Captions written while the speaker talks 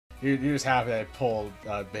You just have to pull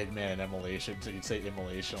Big Man Immolation, so you'd say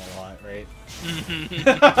Immolation a lot, right?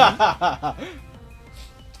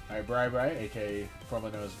 Alright, BryBry, aka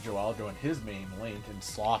formerly known as Joel, doing his main Link, and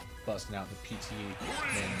Sloth busting out the PT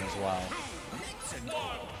main as well.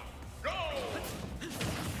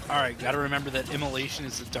 Alright, gotta remember that Immolation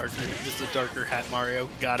is the darker hat Mario.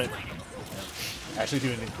 Got it. Actually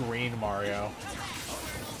doing the green Mario.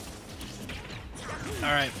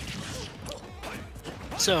 Alright.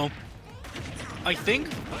 So, I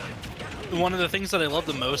think one of the things that I love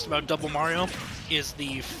the most about Double Mario is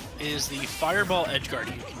the fireball edgeguard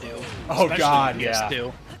you can do. Oh god, yeah.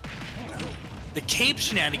 The cape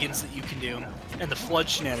shenanigans that you can do, and the flood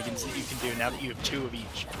shenanigans that you can do now that you have 2 of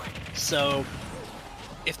each. So,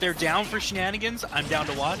 if they're down for shenanigans, I'm down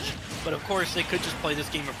to watch. But of course, they could just play this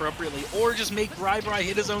game appropriately, or just make BryBry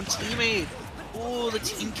hit his own teammate. Ooh, the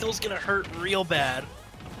team kill's gonna hurt real bad.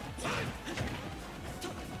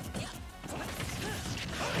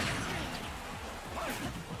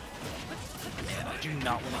 I do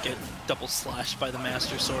not want to get double slashed by the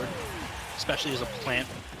Master Sword, especially as a plant.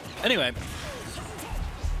 Anyway,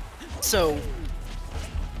 so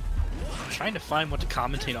I'm trying to find what to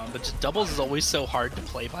commentate on, but doubles is always so hard to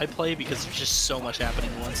play by play because there's just so much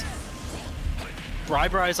happening at once.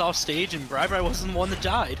 BryBry's off stage, and BryBry wasn't the one that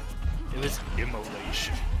died. It was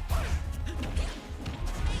Immolation.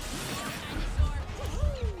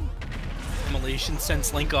 Immolation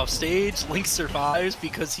sends Link off stage. Link survives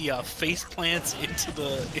because he face plants into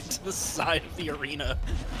the side of the arena.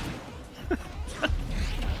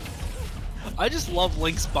 I just love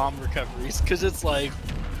Link's bomb recoveries because it's like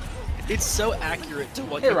it's so accurate to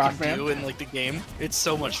what you can do in like the game. It's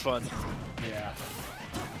so much fun. Yeah.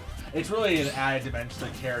 It's really an added dimension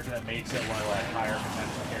to the character that makes it one of the higher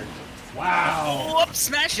potential characters. Wow! Oh, up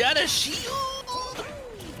smash out of shield!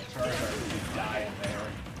 Charizard is dying there.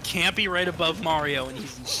 Can't be right above Mario and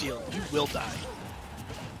he's in shield. You will die.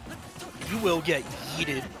 You will get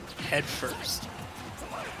yeeted head first.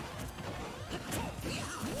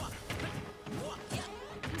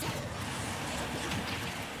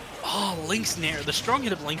 Oh, Link's Nair. The strong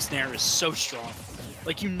hit of Link's Nair is so strong.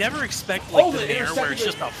 Like, you never expect, like, the Nair where it's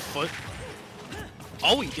just a foot.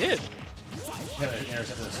 Oh, he did. Yeah, the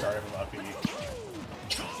intercept at the start of him up.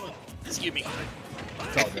 Excuse me.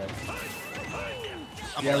 It's all good.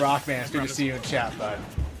 Yeah, Rockman, it's good to see you in chat, bud.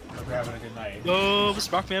 Hope you're having a good night. Oh, this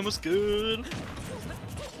Rockman was good.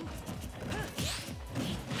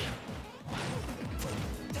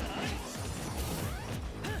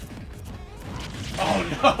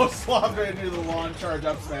 Oh no, Sloth ran into the lawn charge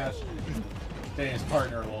up smash. Hitting his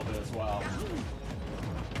partner a little bit as well.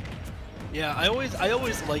 Yeah, I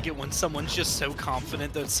always like it when someone's just so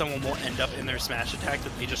confident that someone will end up in their smash attack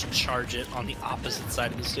that they just charge it on the opposite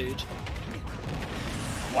side of the stage.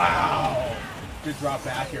 Wow! Good drop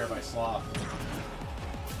back here by Sloth.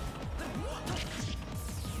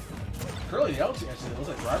 Curly Yelp actually, it looks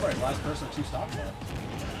like BryBry's last person with 2 stocks left.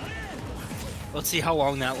 Let's see how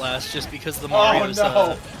long that lasts, just because the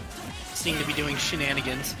Marios seem to be doing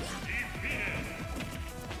shenanigans.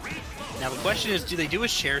 Now the question is, do they do a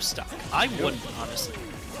share stock? I wouldn't, honestly.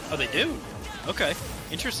 Oh, they do? Okay,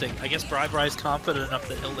 interesting. I guess BryBry's confident enough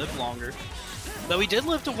that he'll live longer. Though he did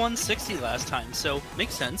live to 160 last time, so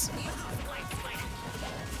makes sense.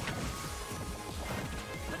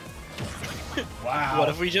 Wow. What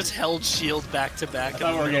if we just held shield back to back? I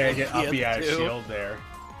thought we were gonna get uppy out of shield there.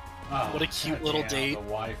 Oh, what a cute little date. The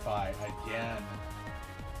Wi-Fi again.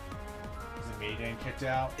 Is the me getting kicked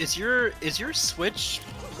out? Is your Switch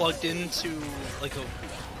plugged into like a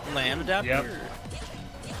LAN adapter? Yep.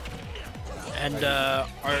 And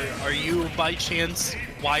are you by chance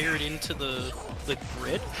wired into the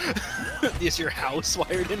grid? Is your house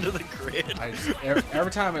wired into the grid?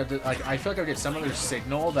 Every time I feel like I get some other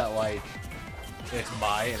signal that like it's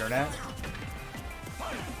my internet.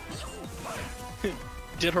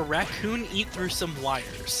 Did a raccoon eat through some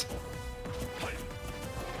wires?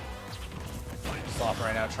 Sloth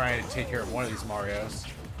right now trying to take care of one of these Marios.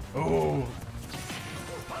 Ooh.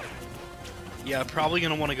 Yeah, probably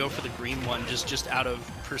gonna want to go for the green one just out of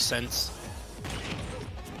percents.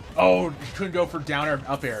 Oh, he couldn't go for down air and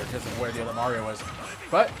up air because of where the other Mario was.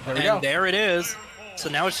 But there we go. And there it is. So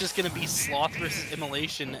now it's just gonna be Sloth versus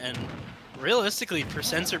Immolation, and realistically,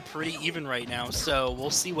 percents are pretty even right now. So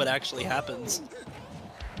we'll see what actually happens.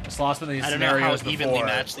 Sloth's been in these I don't know scenarios how before. evenly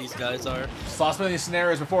matched these guys are. Sloth's been in these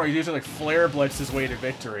scenarios before. He usually like flare blitz his way to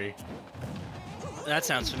victory. That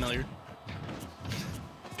sounds familiar.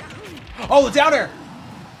 Oh, the down air!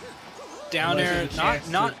 Down air,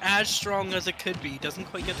 not as strong as it could be. Doesn't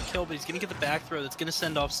quite get the kill, but he's gonna get the back throw. That's gonna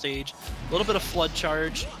send off stage. A little bit of flood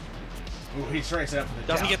charge. Ooh, he's trying to set up for the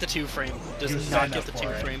Doesn't down. get the 2-frame. He was Does not setting get up the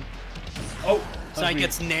for it. 2-frame. Oh! So he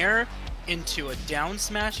gets Nair into a down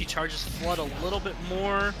smash. He charges Flood a little bit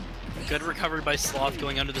more. Good recovery by Sloth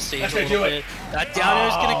going under the stage That's a gonna little do bit. it. That down air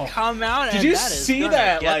is gonna come out, Did and you that is see gonna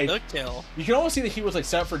that? get Like, the kill. you can almost see that he was like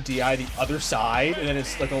set up for DI the other side, and then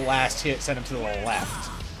it's like the last hit sent him to the left.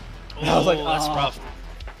 And I was like, that's oh. rough.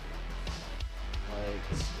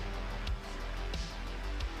 Like,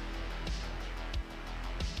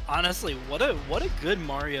 Honestly, what a good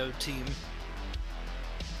Mario team.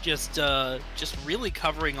 Just really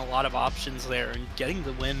covering a lot of options there and getting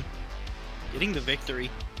the win, getting the victory.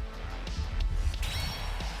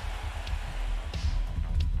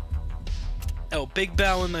 Oh, big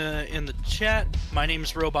bell in the chat. My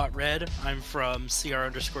name's Robot Red. I'm from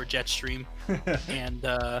CR_Jetstream, and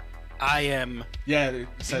I am it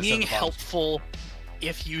says being so helpful,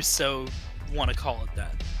 if you so want to call it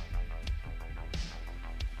that.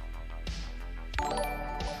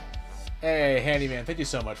 Hey, Handyman, thank you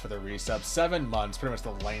so much for the resub. 7 months, pretty much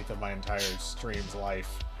the length of my entire stream's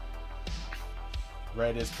life.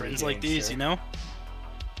 Red is pretty Friends like these, you know?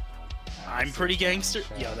 I'm pretty gangster.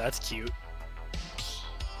 Yeah, that's cute.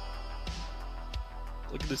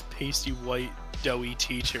 Look at this pasty white doughy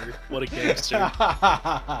teacher. What a gangster.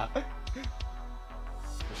 For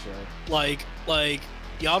sure. Like,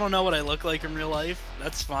 y'all don't know what I look like in real life?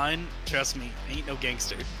 That's fine. Trust me, I ain't no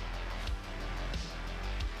gangster.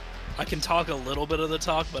 I can talk a little bit of the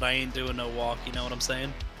talk, but I ain't doing no walk, you know what I'm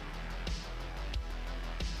saying?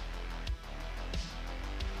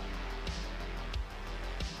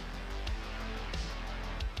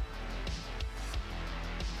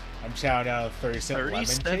 I'm chowing down a 30-cent lemon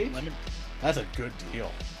cake. Lemon. That's a good deal.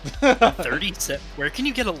 30 cents? Where can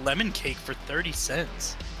you get a lemon cake for 30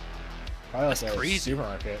 cents? Probably like That's a crazy.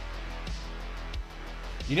 supermarket.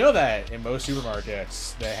 You know that in most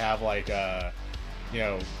supermarkets, they have like you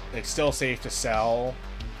know, it's still safe to sell,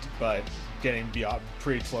 but getting beyond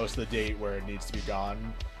pretty close to the date where it needs to be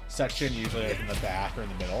gone section, usually like in the back or in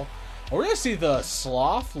the middle. Are we gonna see the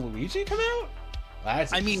Sloth Luigi come out?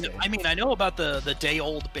 That's I mean, insane. I know about the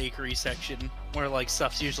day-old bakery section where like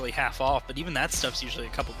stuff's usually half off, but even that stuff's usually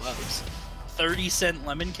a couple bucks. 30-cent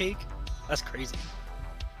lemon cake? That's crazy.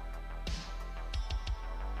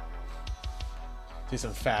 See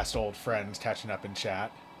some fast old friends catching up in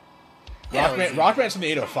chat. Yeah, Rockman's from the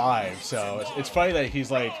 805, so it's funny that he's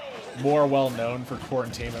like more well known for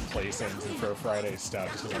quarantainment placings and Fro Fridays stuff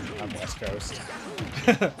just because I'm West Coast.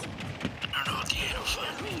 I don't know what the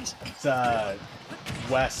 805 means. It's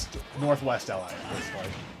northwest LA, basically.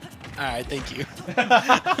 Alright, thank you.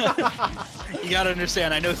 You gotta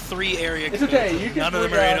understand, I know 3 area codes. It's okay, you can None of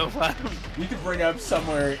them are 805. You could bring up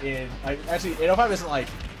somewhere in actually 805 isn't like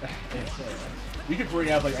you could bring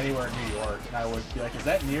up like anywhere in New York, and I would be like, is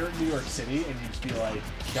that near New York City? And you'd just be like,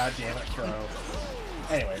 God damn it, Fro.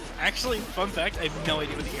 Anyway. Actually, fun fact, I have no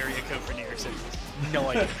idea what the area code for New York City is. No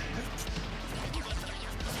idea.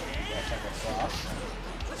 Yeah, check this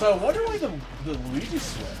off. So I wonder why the Luigi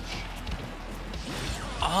switch.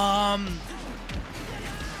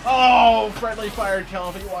 Oh, friendly fire kill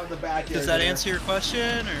if you want in the back. Does that answer your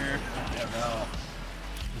question, or? I don't know.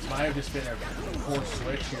 This might have just been a poor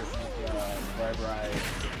switch here from BryBry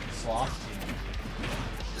Sloth team.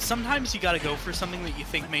 Sometimes you gotta go for something that you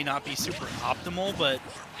think may not be super optimal, but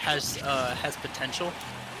has potential.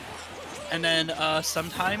 And then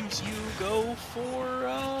sometimes you go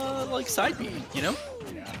for like side B, you know?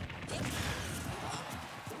 Yeah.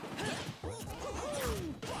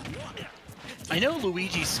 I know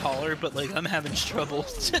Luigi's taller, but like I'm having trouble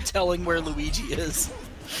telling where Luigi is.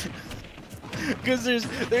 Because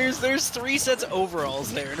there's 3 sets of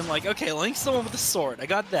overalls there, and I'm like, okay, Link's the one with the sword. I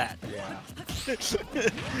got that. Yeah.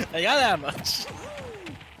 I got that much.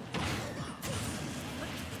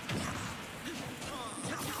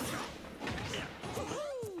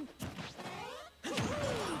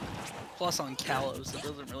 Plus on Kalos, it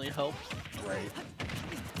doesn't really help. Right.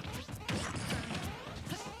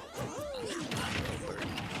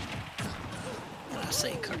 I'm gonna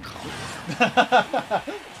say Kakao.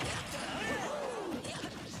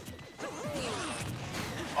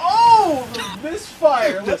 Oh, the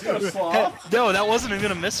misfire! Let's go, Sloth. No, that wasn't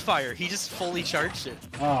even a misfire. He just fully charged it.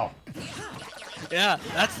 Oh. Yeah,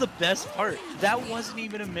 that's the best part. That wasn't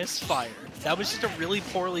even a misfire. That was just a really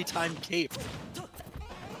poorly timed cape.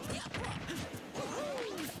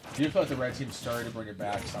 Do you feel like the red team started to bring it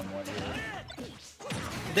back somewhat here?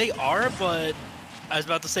 They are, but I was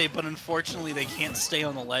about to say, but unfortunately they can't stay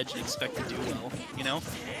on the ledge and expect to do well, you know?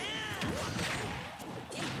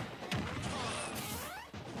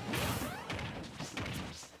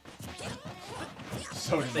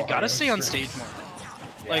 So many They Mario gotta stay on streams. stage more.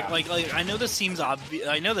 Yeah. Like, I know this seems obvious.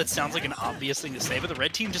 I know that sounds like an obvious thing to say, but the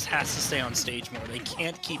red team just has to stay on stage more. They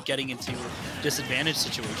can't keep getting into disadvantage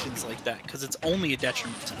situations like that because it's only a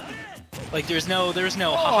detriment to them. Like, there's no,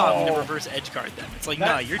 haha, I'm gonna reverse edge guard them. It's like,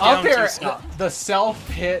 nah, you're down up air, to stop. the self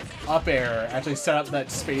hit up air actually set up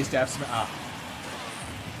that spaced F smash. Ah.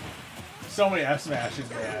 So many F smashes,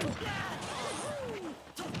 man.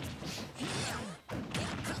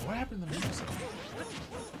 What happened to the music?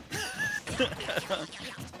 I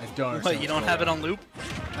don't understand. What, you don't have it on loop?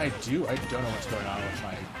 I do. I don't know what's going on with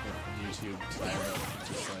my YouTube timer.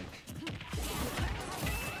 Just like.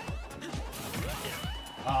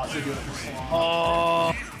 Oh, so good for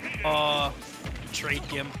Sloth. Trade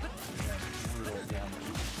gimp. Brutal again.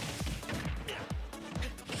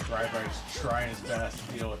 BryBry's trying his best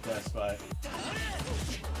to deal with this, but.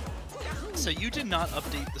 So you did not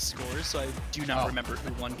update the scores, so I do not remember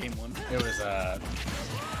who won game 1. It was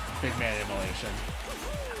Big Man Immolation.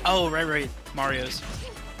 Oh, right. Mario's.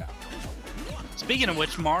 Yeah. Speaking of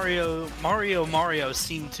which, Mario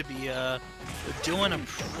seem to be doing a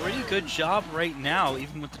pretty good job right now,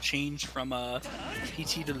 even with the change from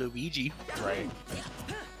PT to Luigi. Right.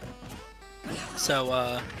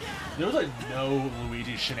 So there was like no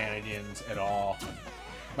Luigi shenanigans at all.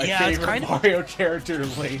 My yeah, it's favorite kind of Mario character,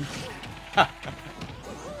 Link.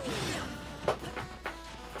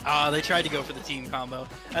 they tried to go for the team combo.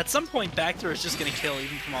 At some point, back throw is just going to kill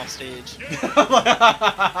even from off stage.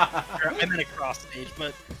 I meant across stage,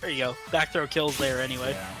 but there you go. Back throw kills there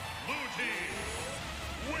anyway. Yeah.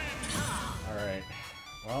 Alright.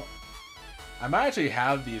 Well, I might actually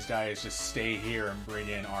have these guys just stay here and bring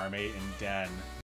in Arm 8 and Den.